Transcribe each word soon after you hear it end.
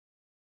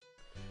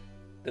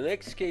The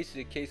next case is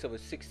a case of a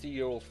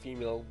 60-year-old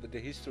female with a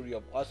history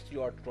of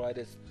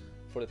osteoarthritis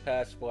for the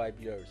past 5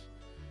 years.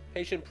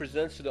 Patient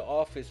presents to the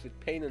office with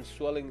pain and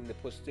swelling in the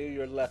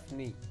posterior left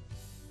knee.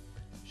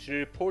 She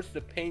reports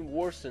the pain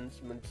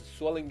worsens when the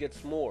swelling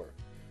gets more.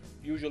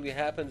 Usually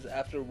happens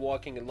after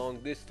walking a long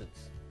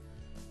distance.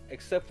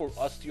 Except for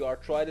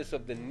osteoarthritis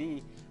of the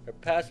knee, her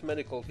past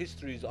medical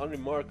history is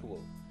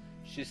unremarkable.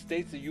 She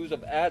states the use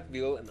of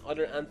Advil and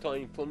other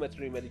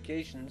anti-inflammatory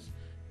medications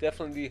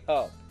definitely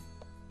help.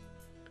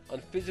 On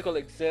physical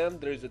exam,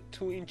 there is a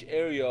 2-inch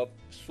area of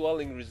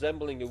swelling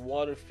resembling a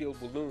water-filled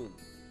balloon.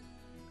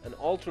 An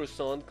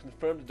ultrasound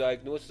confirmed the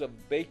diagnosis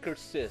of Baker's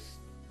cyst.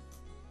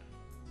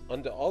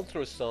 On the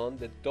ultrasound,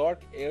 the dark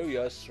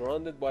area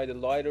surrounded by the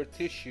lighter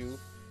tissue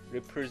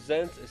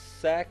represents a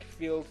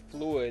sac-filled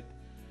fluid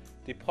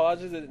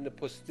deposited in the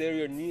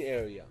posterior knee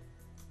area.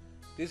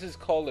 This is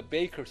called a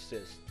Baker's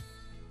cyst.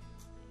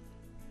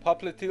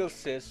 Popliteal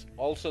cyst,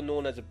 also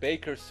known as a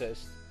Baker's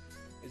cyst,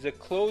 is a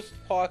closed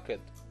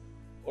pocket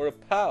or a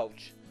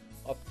pouch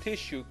of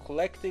tissue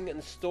collecting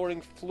and storing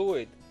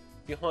fluid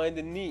behind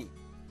the knee.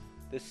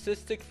 The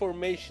cystic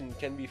formation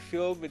can be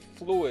filled with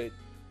fluid,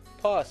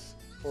 pus,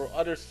 or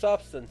other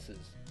substances.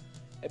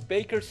 A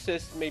Baker's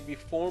cyst may be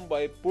formed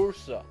by a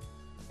bursa.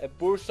 A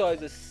bursa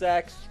is a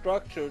sac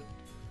structured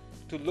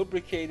to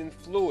lubricating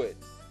fluid.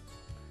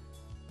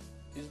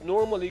 It is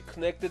normally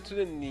connected to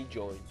the knee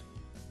joint.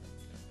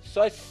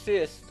 Such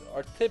cysts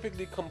are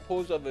typically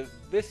composed of a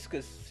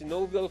viscous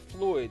synovial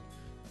fluid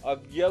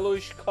of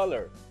yellowish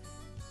color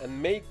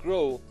and may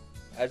grow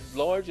as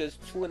large as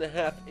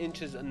 2.5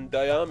 inches in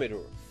diameter.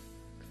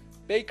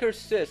 Baker's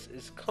cyst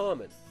is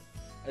common.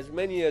 As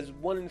many as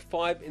 1 in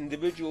 5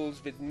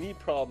 individuals with knee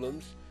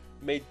problems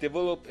may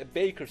develop a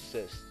Baker's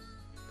cyst.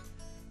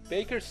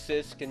 Baker's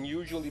cyst can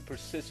usually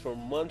persist for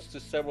months to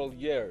several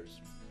years.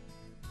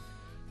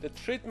 The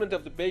treatment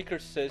of the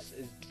Baker's cyst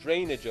is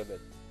drainage of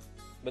it,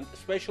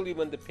 especially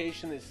when the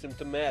patient is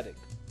symptomatic.